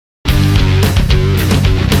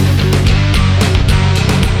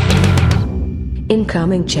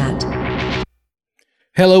Incoming chat.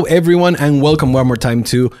 Hello, everyone, and welcome one more time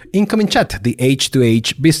to Incoming Chat, the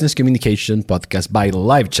H2H business communication podcast by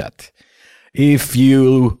LiveChat. If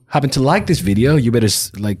you happen to like this video, you better,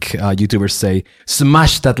 like YouTubers say,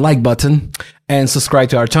 smash that like button and subscribe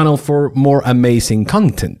to our channel for more amazing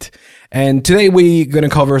content. And today we're going to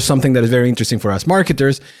cover something that is very interesting for us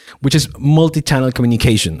marketers, which is multi-channel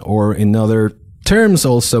communication, or in other terms,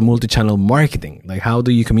 also multi-channel marketing. Like, how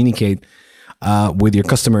do you communicate with your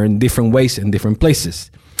customer in different ways in different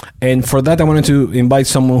places? And for that, I wanted to invite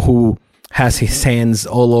someone who has his hands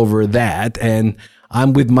all over that. And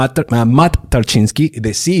I'm with Matt Tarczynski,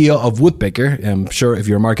 the CEO of Woodpecker. I'm sure if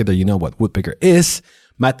you're a marketer, you know what Woodpecker is.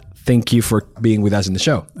 Matt, thank you for being with us in the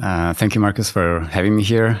show. Thank you, Marcus, for having me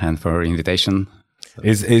here and for invitation.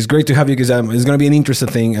 It's great to have you because it's going to be an interesting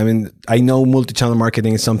thing. I mean, I know multi-channel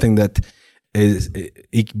marketing is something that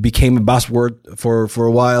it became a buzzword for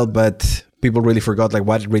a while, but people really forgot like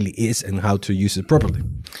what it really is and how to use it properly.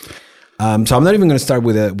 So I'm not even going to start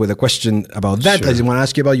with a question about that. Sure. I just want to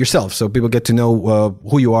ask you about yourself, so people get to know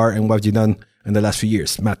who you are and what you've done in the last few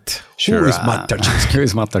years. Matt, sure. Who is Matt Tarczynski? Who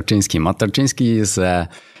is Matt Tarczynski? Matt Tarczynski is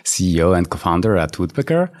CEO and co-founder at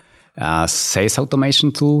Woodpecker, a sales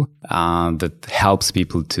automation tool that helps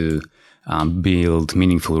people to build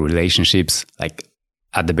meaningful relationships. Like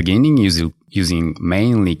at the beginning, using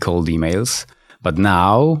mainly cold emails. But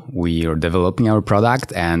now we are developing our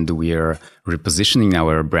product and we are repositioning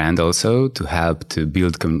our brand also to help to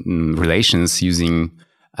build relations using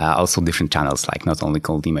also different channels, like not only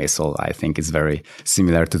cold email. So I think it's very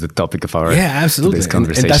similar to the topic of our today's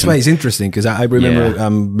conversation. And that's why it's interesting, because I remember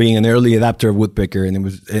being an early adapter of Woodpecker,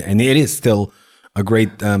 and it is still a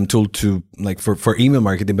great tool to like for email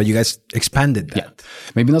marketing. But you guys expanded that. Yeah,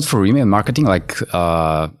 maybe not for email marketing, like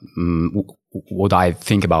what I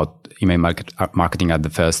think about email marketing at the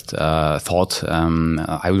first thought.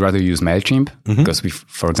 I would rather use MailChimp because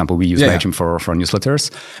for example, we use MailChimp for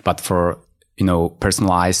newsletters, but for,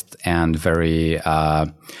 personalized and very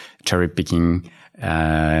cherry picking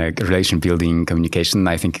relation building communication,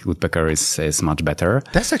 I think Woodpecker is much better.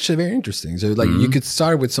 That's actually very interesting. So like you could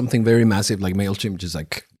start with something very massive like MailChimp, just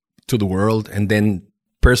like to the world, and then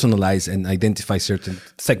personalize and identify certain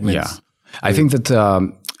segments. Yeah, I think that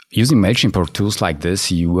using MailChimp or tools like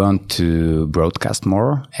this, you want to broadcast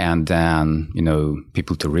more and then,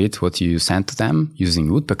 people to read what you send to them.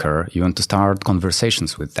 Using Woodpecker, you want to start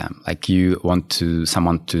conversations with them. Like you want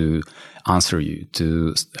someone to answer you,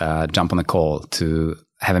 to jump on a call, to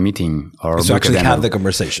have a meeting or actually have the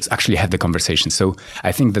conversation. Actually have the conversation. So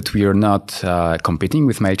I think that we are not competing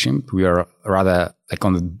with MailChimp. We are rather like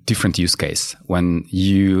on a different use case. When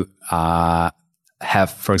you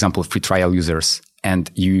have, for example, free trial users,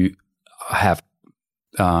 and you have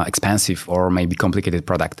expensive or maybe complicated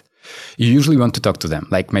product, you usually want to talk to them,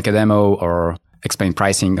 like make a demo or explain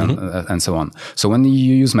pricing and so on. So when you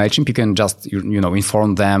use MailChimp, you can just,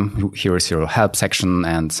 inform them, here is your help section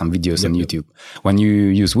and some videos on YouTube. When you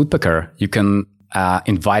use Woodpecker, you can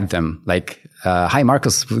invite them, like, hi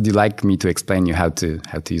Marcus, would you like me to explain you how to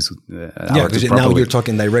use because now you're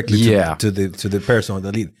talking directly to the person or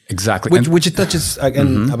the lead. Exactly. Which it touches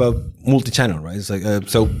again about multi-channel, right? It's like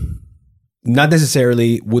so not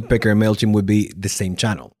necessarily Woodpecker and MailChimp would be the same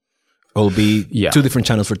channel. It'll be two different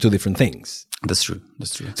channels for two different things. That's true.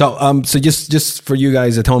 So so just for you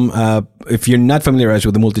guys at home, if you're not familiarized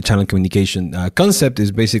with the multi-channel communication concept,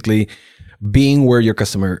 is basically being where your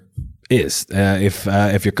customer is.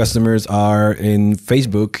 If your customers are in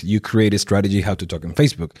Facebook, you create a strategy how to talk on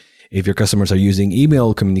Facebook. If your customers are using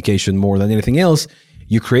email communication more than anything else,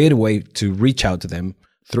 you create a way to reach out to them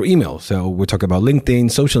through email. So we talk about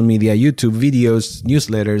LinkedIn, social media, YouTube videos,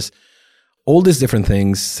 newsletters. All these different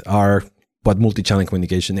things are what multi-channel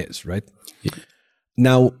communication is, right? Yeah.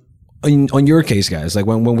 Now, on your case, guys, like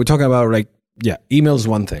when we're talking about email is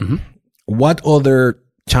one thing. What other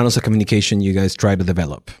channels of communication you guys try to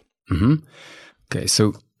develop? Okay,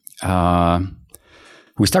 so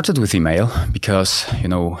we started with email because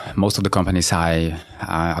most of the companies I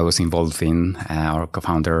was involved in, or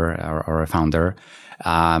co-founder or a founder,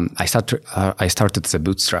 I started as a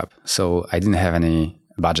bootstrap, so I didn't have any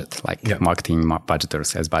budget, marketing budget or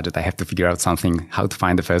sales budget. I have to figure out something, how to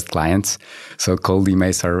find the first clients. So cold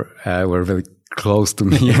emails were very close to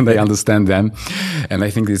me and I understand them. And I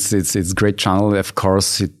think it's a great channel. Of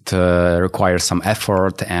course, it requires some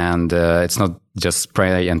effort and it's not just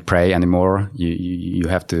pray and pray anymore. You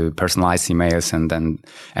have to personalize emails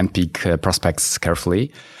and pick prospects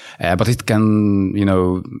carefully. But it can,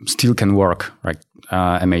 still can work, right?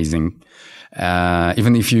 Amazing.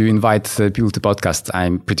 Even if you invite people to podcast,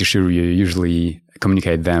 I'm pretty sure you usually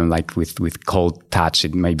communicate them like with cold touch.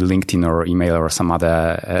 It may be LinkedIn or email or some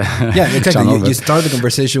other exactly. channel, you start the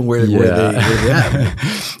conversation where they are.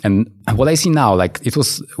 And what I see now, like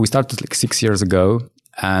we started like 6 years ago,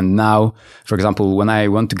 and now, for example, when I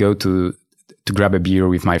want to go to grab a beer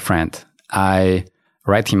with my friend, I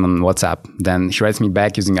write him on WhatsApp. Then he writes me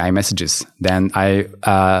back using iMessages. Then I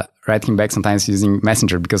write him back sometimes using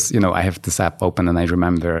Messenger because, I have this app open and I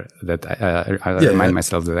remember that I remind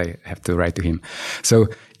myself that I have to write to him. So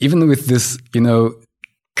even with this,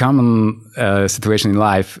 common situation in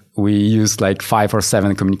life, we use like 5 or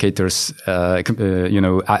 7 communicators,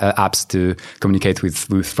 apps to communicate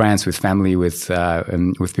with friends, with family, with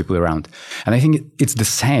people around. And I think it's the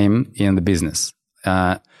same in the business.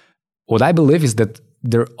 What I believe is that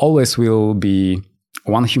there always will be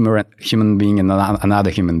one human being and another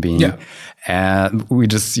human being. Yeah. And we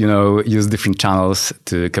just, use different channels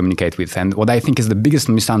to communicate with. And what I think is the biggest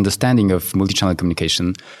misunderstanding of multi-channel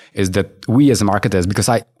communication is that we as marketers, because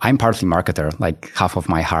I'm partly marketer, like half of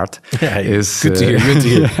my heart is... Good to hear.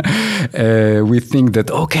 We think that,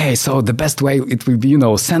 okay, so the best way it will be,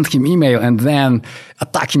 send him email and then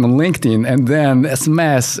attack him on LinkedIn and then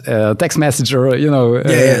SMS, text message or,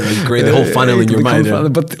 create the whole funnel in your mind. Yeah.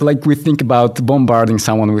 But like we think about bombarding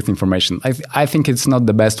someone with information. I think it's not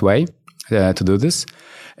the best way to do this.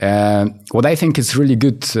 What I think is really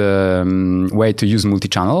good way to use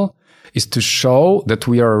multi-channel is to show that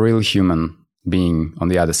we are a real human being on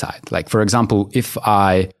the other side. Like, for example, if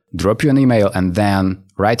I drop you an email and then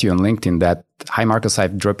write you on LinkedIn that, hi, Marcus,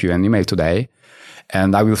 I've dropped you an email today,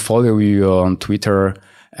 and I will follow you on Twitter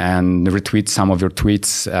and retweet some of your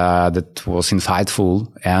tweets that was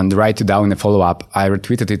insightful and write you down in a follow-up. I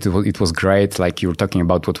retweeted it. It was great. Like, you're talking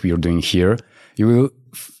about what we are doing here. You will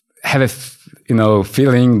have a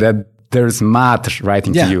feeling that there's Matt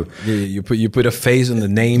writing to you. You put a face on the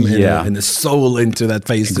name and a soul into that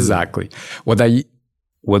face. Exactly. Too.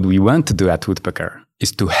 What we want to do at Woodpecker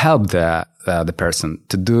is to help the person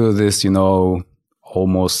to do this,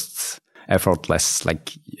 almost effortless.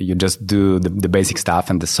 Like, you just do the basic stuff,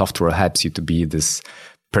 and the software helps you to be this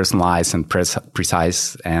personalized and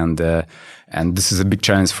precise. And this is a big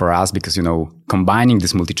challenge for us because, combining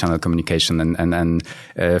this multi-channel communication and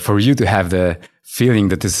for you to have the feeling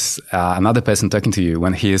that is another person talking to you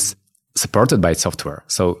when he is supported by software.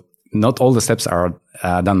 So not all the steps are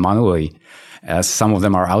done manually. Some of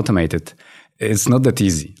them are automated. It's not that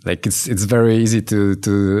easy. Like, it's very easy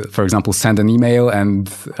to for example, send an email and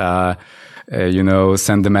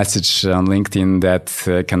send a message on LinkedIn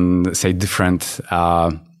that can say different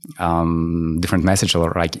message,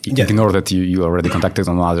 or like ignore that you already contacted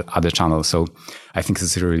on other channels. So I think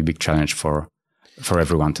it's a really big challenge for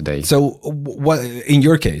everyone today. So what, in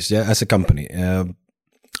your case, as a company,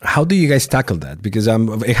 how do you guys tackle that? Because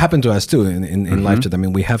it happened to us too in LiveChat. I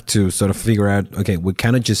mean, we have to sort of figure out, okay, we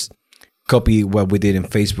cannot just copy what we did in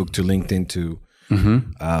Facebook to LinkedIn to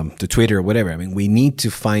Twitter or whatever. I mean, we need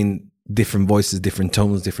to find different voices, different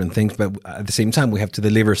tones, different things, but at the same time, we have to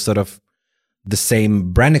deliver sort of the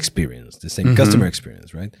same brand experience, the same customer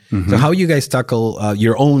experience, right? So how you guys tackle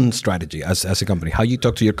your own strategy as a company? How you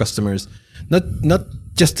talk to your customers, not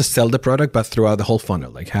just to sell the product, but throughout the whole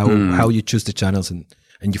funnel, like how you choose the channels and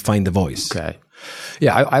you find the voice. Okay.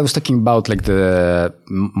 Yeah, I was talking about like the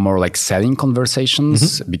more like selling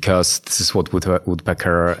conversations because this is what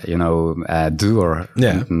Woodpecker, do or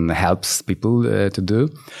helps people to do.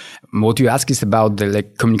 What you ask is about the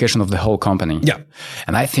communication of the whole company. Yeah,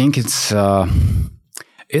 and I think it's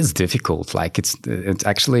difficult. Like it's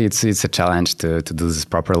a challenge to do this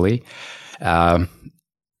properly. I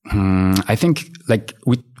think like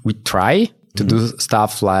we try to do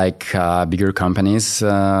stuff like bigger companies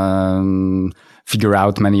figure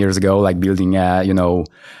out many years ago, like building a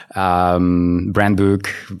brand book,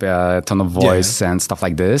 tone of voice and stuff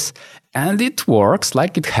like this. And it works,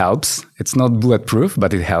 like it helps. It's not bulletproof,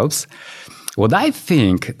 but it helps. What I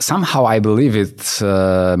think, somehow I believe it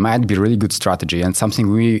might be a really good strategy and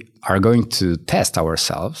something we are going to test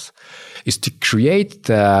ourselves, is to create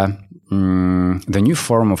the new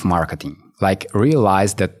form of marketing. Like,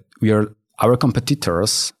 realize that our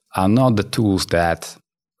competitors are not the tools that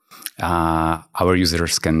our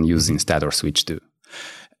users can use instead or switch to.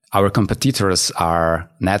 Our competitors are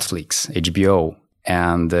Netflix, HBO,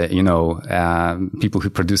 and people who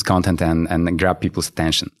produce content and grab people's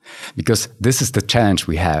attention, because this is the challenge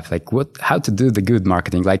we have. Like, how to do the good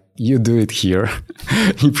marketing? Like, you do it here,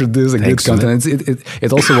 you produce good content.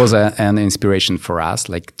 It also was an inspiration for us,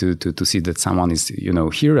 like to see that someone is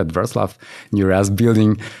here at Wrocław near us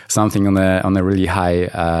building something on a really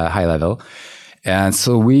high level, and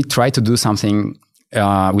so we try to do something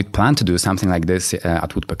we plan to do something like this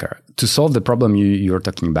at Woodpecker. To solve the problem you're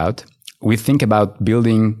talking about, we think about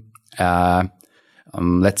building,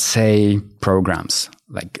 let's say, programs.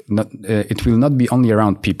 Like it will not be only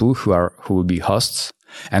around people who will be hosts,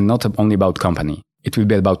 and not only about company. It will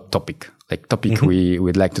be about topic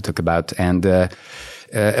we'd like to talk about. And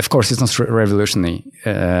of course, it's not revolutionary.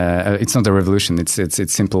 It's not a revolution.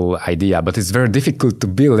 It's simple idea, but it's very difficult to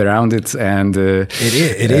build around it. And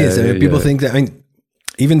it is. I mean, people think that. I mean,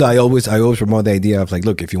 even though I always promote the idea of like,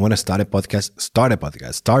 look, if you want to start a podcast, start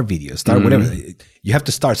videos, start whatever. You have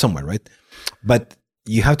to start somewhere, right? But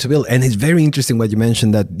you have to build. And it's very interesting what you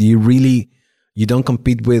mentioned, that you don't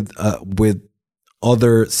compete with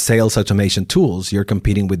other sales automation tools. You're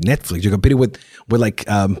competing with Netflix. You're competing with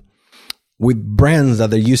brands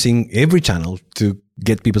that are using every channel to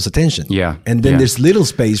get people's attention. Yeah. And then there's little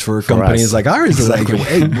space for companies us. like ours. Exactly. Like,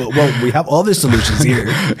 hey, well, we have all the solutions here.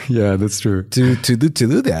 Yeah, that's true. To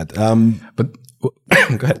do that. But go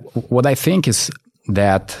ahead. What I think is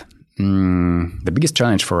that the biggest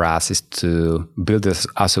challenge for us is to build this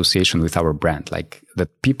association with our brand, like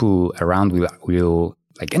that people around will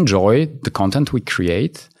like enjoy the content we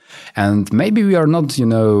create. And maybe we are not,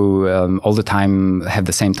 all the time have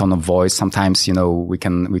the same tone of voice. Sometimes, we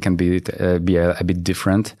can be a bit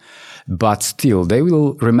different, but still they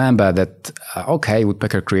will remember that, okay,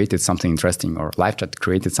 Woodpecker created something interesting, or LiveChat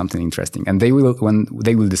created something interesting. And when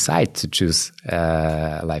they will decide to choose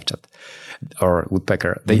LiveChat or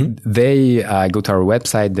Woodpecker, they go to our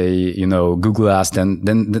website, they Google us, then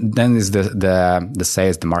is the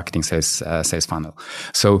sales, the marketing sales funnel.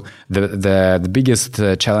 So the biggest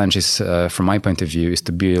challenge is, from my point of view, is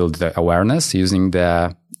to build the awareness using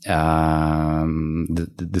this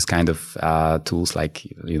kind of tools like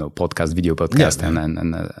podcast, video podcast,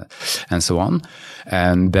 and so on.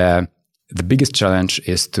 And the biggest challenge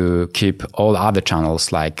is to keep all other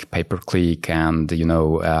channels like pay-per-click and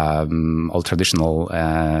all traditional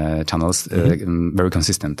channels very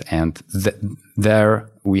consistent. And there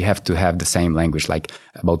we have to have the same language, like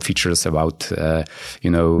about features, about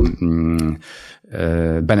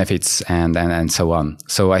benefits, and so on.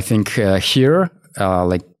 So I think here,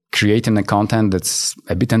 like creating a content that's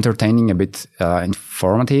a bit entertaining, a bit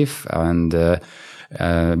informative, and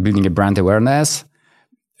building a brand awareness.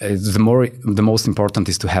 The most important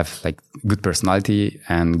is to have like good personality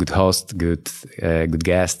and good host, good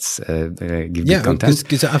guests, give good content.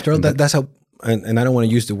 Because after all, that's how. And I don't want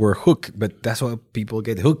to use the word hook, but that's how people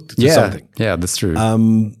get hooked to something. Yeah, that's true.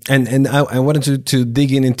 And I wanted to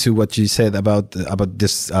dig into what you said about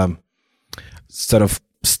this sort of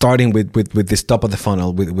starting with this top of the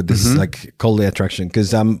funnel with this like call to attraction,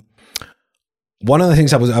 because one of the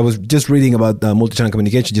things I was just reading about multi-channel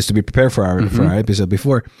communication just to be prepared for our episode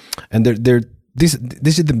before, and this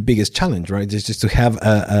is the biggest challenge, right? It's just to have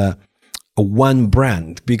a one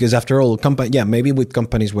brand, because after all, maybe with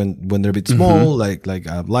companies when they're a bit small, like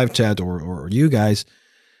LiveChat or you guys,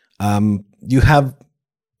 you have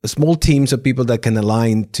small teams of people that can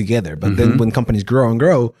align together. But then when companies grow and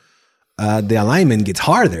grow, the alignment gets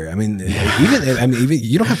harder. I mean, even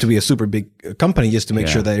you don't have to be a super big company just to make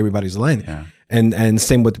sure that everybody's aligned. Yeah. And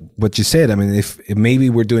same with what you said. I mean, if maybe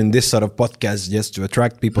we're doing this sort of podcast just to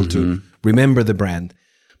attract people to remember the brand,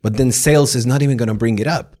 but then sales is not even going to bring it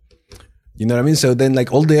up. You know what I mean? So then,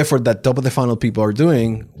 like all the effort that top of the funnel people are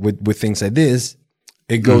doing with things like this,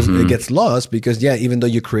 it gets lost, because even though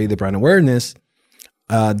you create the brand awareness,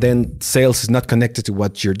 then sales is not connected to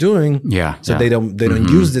what you're doing. So they don't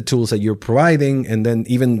use the tools that you're providing. And then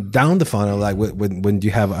even down the funnel, like when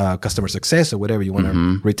you have customer success or whatever, you want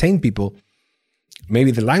to retain people,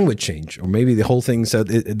 maybe the language change, or maybe the whole thing. So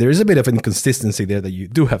there is a bit of inconsistency there that you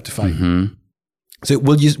do have to fight. So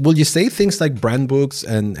will you say things like brand books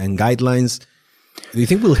and guidelines, do you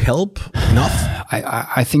think will help enough?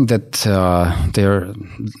 I think that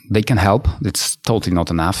they can help. It's totally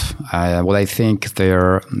not enough. What I think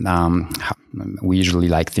we usually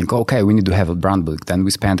think, okay, we need to have a brand book. Then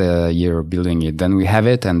we spend a year building it. Then we have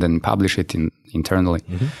it and then publish it internally.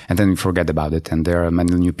 And then we forget about it. And there are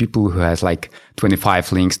many new people who has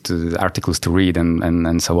 25 links to articles to read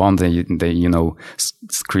and so on. They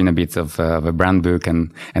screen a bit of a brand book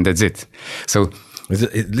and that's it. So it's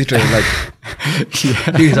literally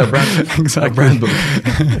here's our brand, our brand book.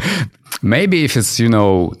 Maybe if it's,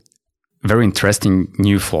 very interesting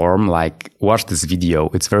new form, like watch this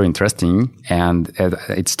video. It's very interesting. And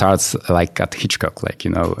it starts like at Hitchcock, like,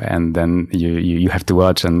 you know, and then you have to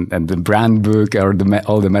watch and the brand book or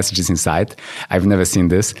all the messages inside. I've never seen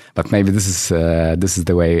this, but maybe this is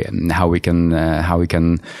the way how we can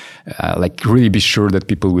like really be sure that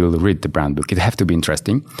people will read the brand book. It have to be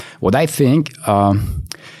interesting. What I think,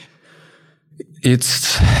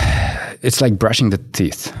 it's like brushing the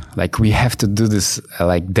teeth. Like we have to do this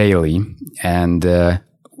like daily. And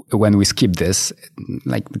when we skip this,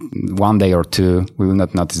 like 1 day or two, we will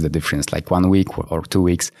not notice the difference, like 1 week or 2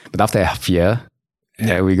 weeks. But after a half year,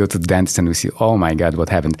 we go to the dentist and we see, oh my God, what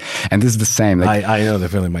happened? And this is the same. Like, I know the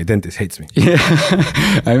feeling. My dentist hates me. Yeah,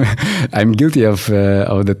 I'm guilty of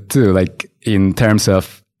that too. Like in terms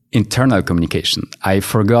of internal communication, I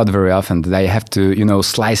forgot very often that I have to, you know,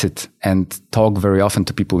 slice it and talk very often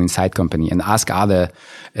to people inside company and ask other,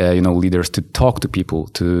 leaders to talk to people,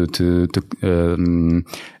 to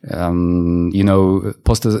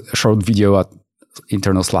post a short video at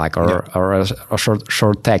internal Slack or a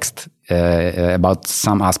short text about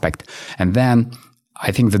some aspect. And then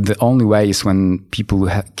I think that the only way is when people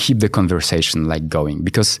keep the conversation like going,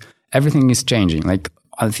 because everything is changing. Like,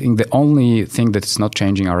 I think the only thing that's not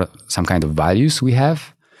changing are some kind of values we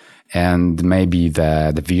have and maybe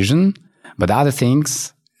the vision. But other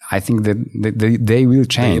things, I think that they will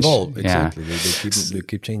change. They evolve, exactly. Yeah. They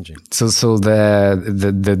keep changing. So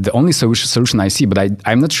the only solution I see, but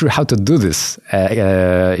I'm not sure how to do this,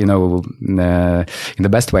 in the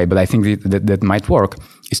best way, but I think that might work,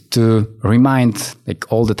 is to remind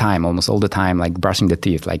like almost all the time, like brushing the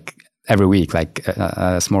teeth, like every week, like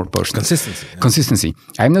a small portion. Consistency.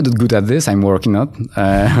 I'm not good at this. I'm working on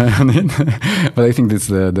it, but I think that's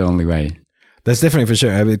the only way. That's definitely for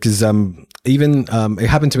sure. Because even it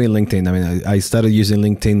happened to me in LinkedIn. I mean, I started using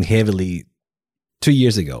LinkedIn heavily 2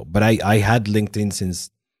 years ago, but I had LinkedIn since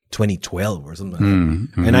 2012 or something like that.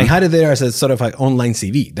 Mm-hmm. And I had it there as a sort of like online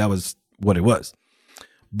CV. That was what it was.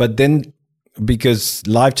 But then because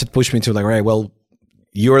live chat pushed me to like, right, well,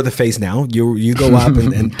 you're the face now. You go up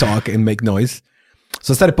and talk and make noise.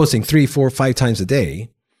 So I started posting 3, 4, 5 times a day.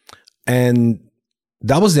 And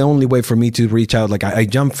that was the only way for me to reach out. Like I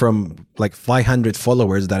jumped from like 500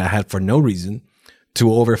 followers that I had for no reason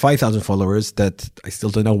to over 5,000 followers that I still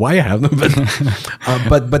don't know why I have them,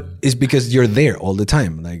 but it's because you're there all the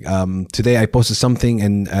time. Like today I posted something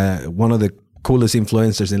and one of the coolest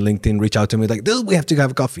influencers in LinkedIn reached out to me like, dude, we have to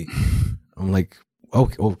have a coffee. I'm like,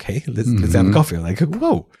 okay, let's have a coffee. I'm like,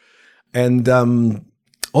 whoa. And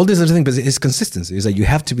all these other things, but it's consistency. It's like you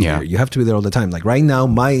have to be there. You have to be there all the time. Like right now,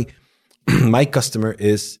 my customer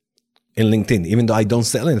is in LinkedIn, even though I don't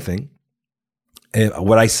sell anything.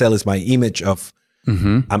 What I sell is my image of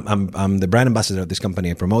I'm the brand ambassador of this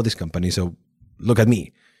company. I promote this company. So look at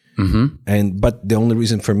me. Mm-hmm. But the only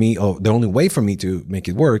reason for me, or the only way for me to make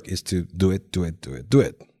it work is to do it.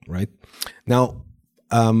 Right now,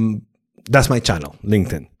 that's my channel,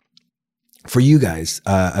 LinkedIn. For you guys,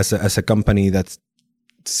 as a company that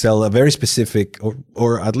sell a very specific,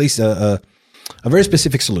 or at least a very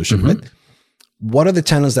specific solution, right? What are the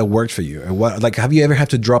channels that work for you? And what, like, have you ever had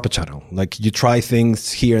to drop a channel? Like you try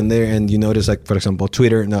things here and there, and you notice, like, for example,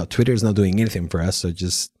 Twitter. No, Twitter is not doing anything for us, so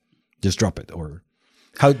just drop it. Or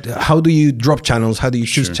how do you drop channels? How do you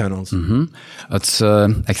choose channels? It's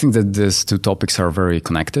I think that these two topics are very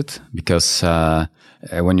connected because.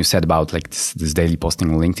 When you said about like this daily posting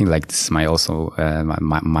on LinkedIn, like this is my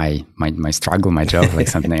struggle, my job, like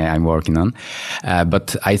something I'm working on.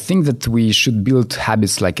 But I think that we should build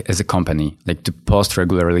habits like as a company, like to post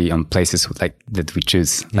regularly on places like that we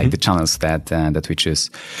choose, like the channels that we choose.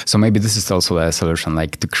 So maybe this is also a solution,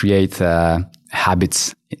 like to create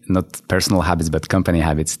habits, not personal habits, but company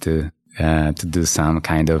habits to do some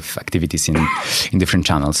kind of activities in different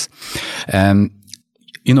channels.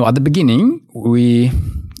 At the beginning, we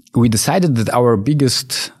decided that our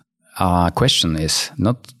biggest question is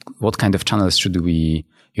not what kind of channels should we,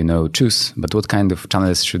 choose, but what kind of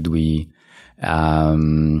channels should we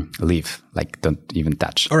leave, like don't even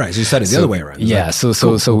touch. All right, so you started the other way around. Yeah,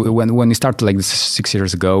 so when we started like this 6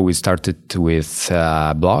 years ago, we started with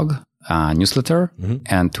blog, newsletter,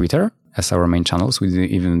 and Twitter as our main channels. We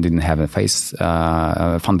even didn't have a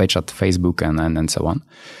fan page at Facebook and so on.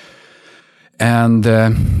 And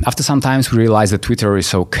after some time, we realized that Twitter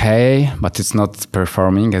is okay, but it's not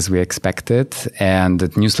performing as we expected. And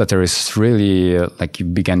that newsletter is really like a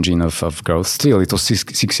big engine of growth. Still, it was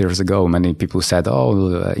six years ago. Many people said,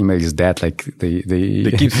 "Oh, email is dead." Like they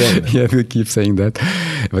keep saying that. Yeah, they keep saying that,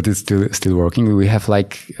 but it's still working. We have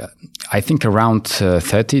like I think around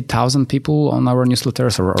 30,000 people on our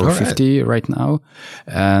newsletters, or 50 right now,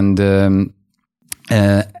 and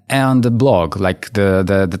the blog, like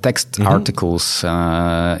the text articles.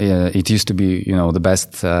 It used to be, the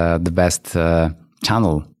best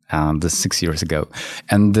channel the 6 years ago,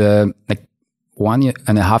 and like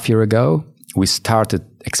 1.5 years ago, we started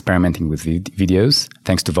experimenting with videos,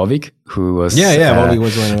 thanks to Vovik, who was Vovik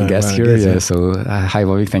was one of our guest here. So hi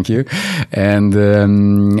Vovik, thank you. And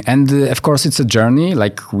of course it's a journey.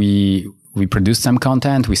 Like we produce some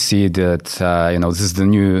content. We see that this is the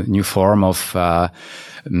new form of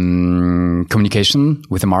communication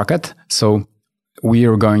with the market. So we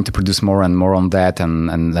are going to produce more and more on that,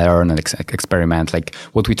 and learn and experiment. Like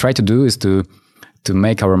what we try to do is to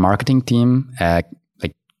make our marketing team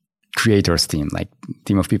creators team, like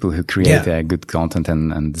team of people who create good content,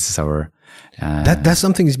 and this is our that's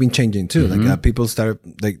something that's been changing too. Like people started,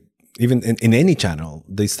 like even in any channel,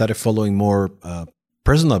 they started following more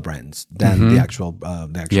personal brands than the actual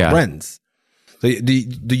brands. So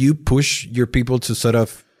do you push your people to sort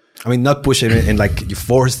of, I mean, not push it and like you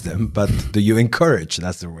force them, but do you encourage?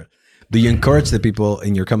 That's the word. Do you encourage the people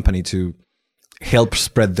in your company to help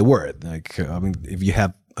spread the word? Like, I mean, if you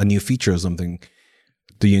have a new feature or something,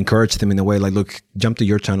 do you encourage them in a way like, look, jump to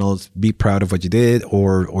your channels, be proud of what you did,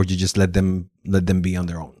 or you just let them be on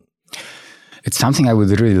their own? It's something I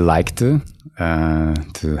would really like to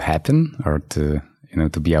happen, or to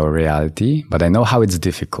be our reality. But I know how it's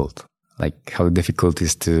difficult. Like how difficult it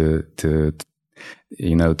is to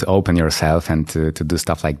open yourself and to do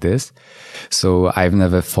stuff like this. So I've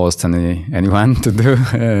never forced anyone to do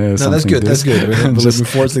something. No, that's good. That's good. Just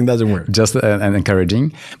forcing doesn't work. Just and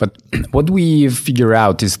encouraging. But what we figure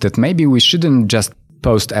out is that maybe we shouldn't just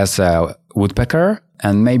post as a woodpecker,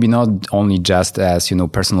 and maybe not only just as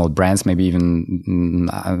personal brands. Maybe even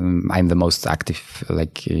I'm the most active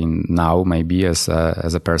now, maybe as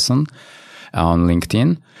a person on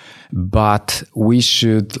LinkedIn. But we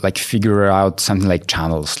should figure out something like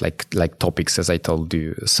channels, like topics, as I told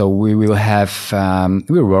you. So we will have,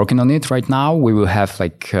 we're working on it right now. We will have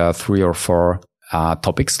 3 or 4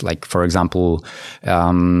 topics, like for example,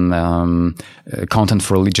 content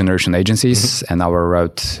for lead generation agencies, and our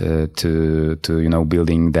route to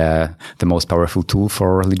building the most powerful tool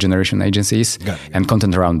for lead generation agencies, and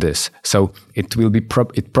content around this. So it will be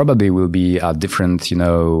it probably will be a different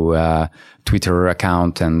Twitter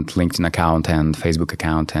account and LinkedIn account and Facebook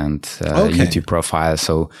account and YouTube profile.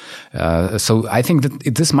 So I think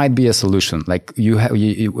that this might be a solution. Like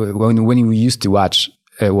when you used to watch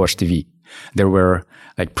TV, there were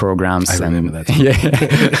programs. I remember that.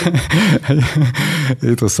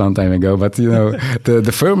 It was some time ago, but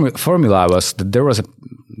the formula was that there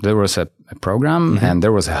was a program and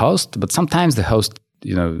there was a host, but sometimes the host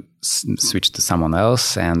switched to someone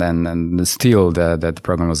else, and then still the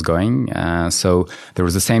program was going. So there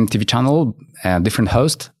was the same TV channel, different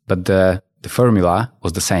host, but the formula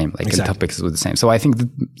was the same. Exactly. The topics were the same. So I think that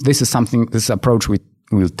this approach we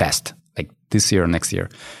will test this year or next year,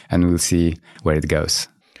 and we'll see where it goes.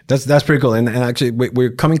 That's pretty cool. And actually,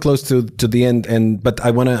 we're coming close to the end. But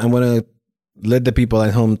I wanna let the people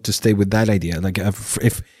at home to stay with that idea. Like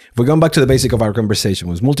if we're going back to the basic of our conversation,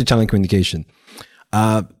 was multi-channel communication.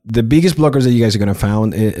 The biggest blockers that you guys are going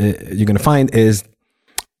to find is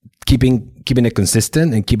keeping it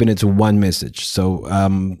consistent and keeping it to one message. So, I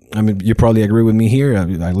mean, you probably agree with me here.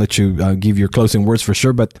 I'll let you give your closing words for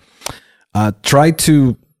sure, but try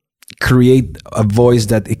to create a voice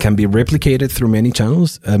that it can be replicated through many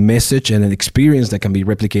channels, a message and an experience that can be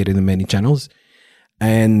replicated in many channels,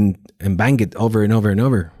 and bang it over and over and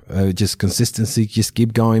over. Just consistency, just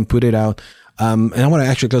keep going, put it out. And I want to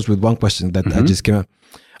actually close with one question that I just came up.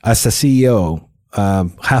 As a CEO,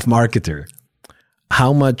 half marketer,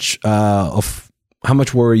 how much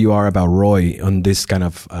worried you are about ROI on this kind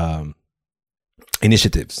of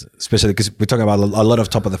initiatives, especially because we talk about a lot of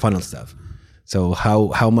top of the funnel stuff. So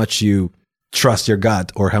how much you trust your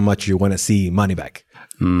gut, or how much you want to see money back?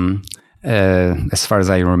 As far as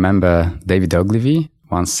I remember, David Ogilvy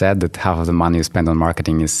once said that half of the money you spend on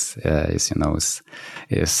marketing is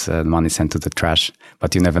money sent to the trash,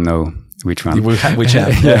 but you never know which one. Which half?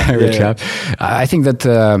 Which half? I think that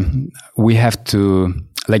we have to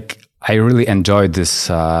I really enjoyed this.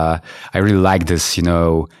 I really like this,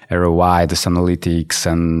 ROI, this analytics,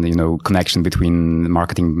 and connection between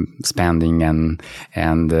marketing spending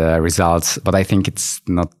and results. But I think it's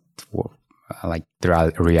not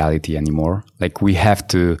the reality anymore. We have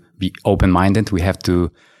to be open-minded. We have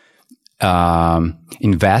to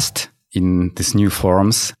invest in these new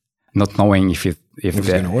forms, not knowing if if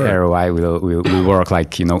the ROI will work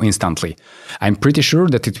like, instantly. I'm pretty sure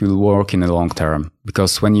that it will work in the long term,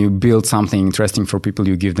 because when you build something interesting for people,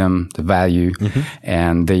 you give them the value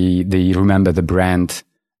and they remember the brand.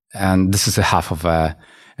 And this is a half of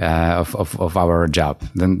our job.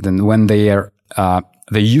 Then when they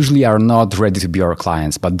usually are not ready to be our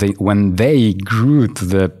clients, but when they grew to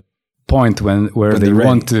the point where they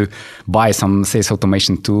want to buy some sales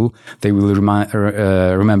automation tool, they will remind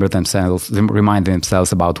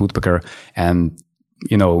themselves about Woodpecker, and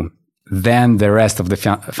then the rest of the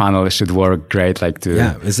funnel should work great. It's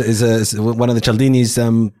one of the Cialdini's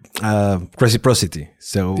reciprocity.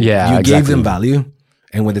 So you gave them value,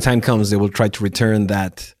 and when the time comes, they will try to return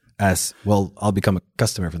that as well. I'll become a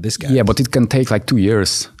customer for this guy. Yeah, but it can take like 2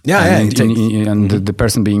 years. And the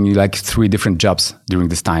person being like 3 different jobs during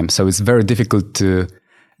this time, so it's very difficult to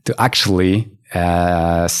actually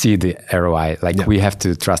see the ROI. We have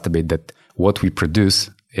to trust a bit that what we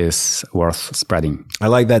produce is worth spreading. I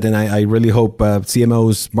like that, and I really hope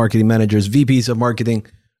CMOs, marketing managers, VPs of marketing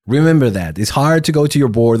remember that. It's hard to go to your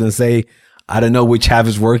board and say, I don't know which half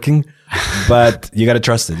is working, but you got to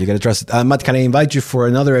trust it. Matt, can I invite you for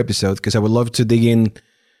another episode? Because I would love to dig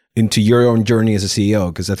into your own journey as a CEO,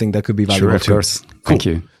 because I think that could be valuable too. Sure, of course. Cool. Thank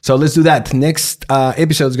you. So let's do that. Next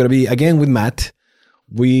episode is going to be again with Matt.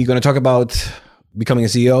 We're going to talk about becoming a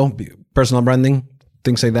CEO, personal branding,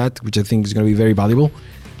 things like that, which I think is going to be very valuable.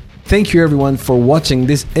 Thank you everyone for watching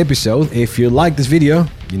this episode. If you like this video,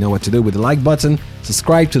 you know what to do with the like button.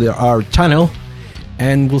 Subscribe to our channel.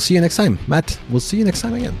 And we'll see you next time. Matt, we'll see you next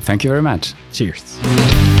time again. Thank you very much. Cheers.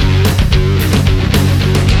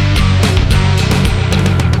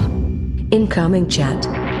 Incoming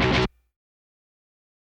chat.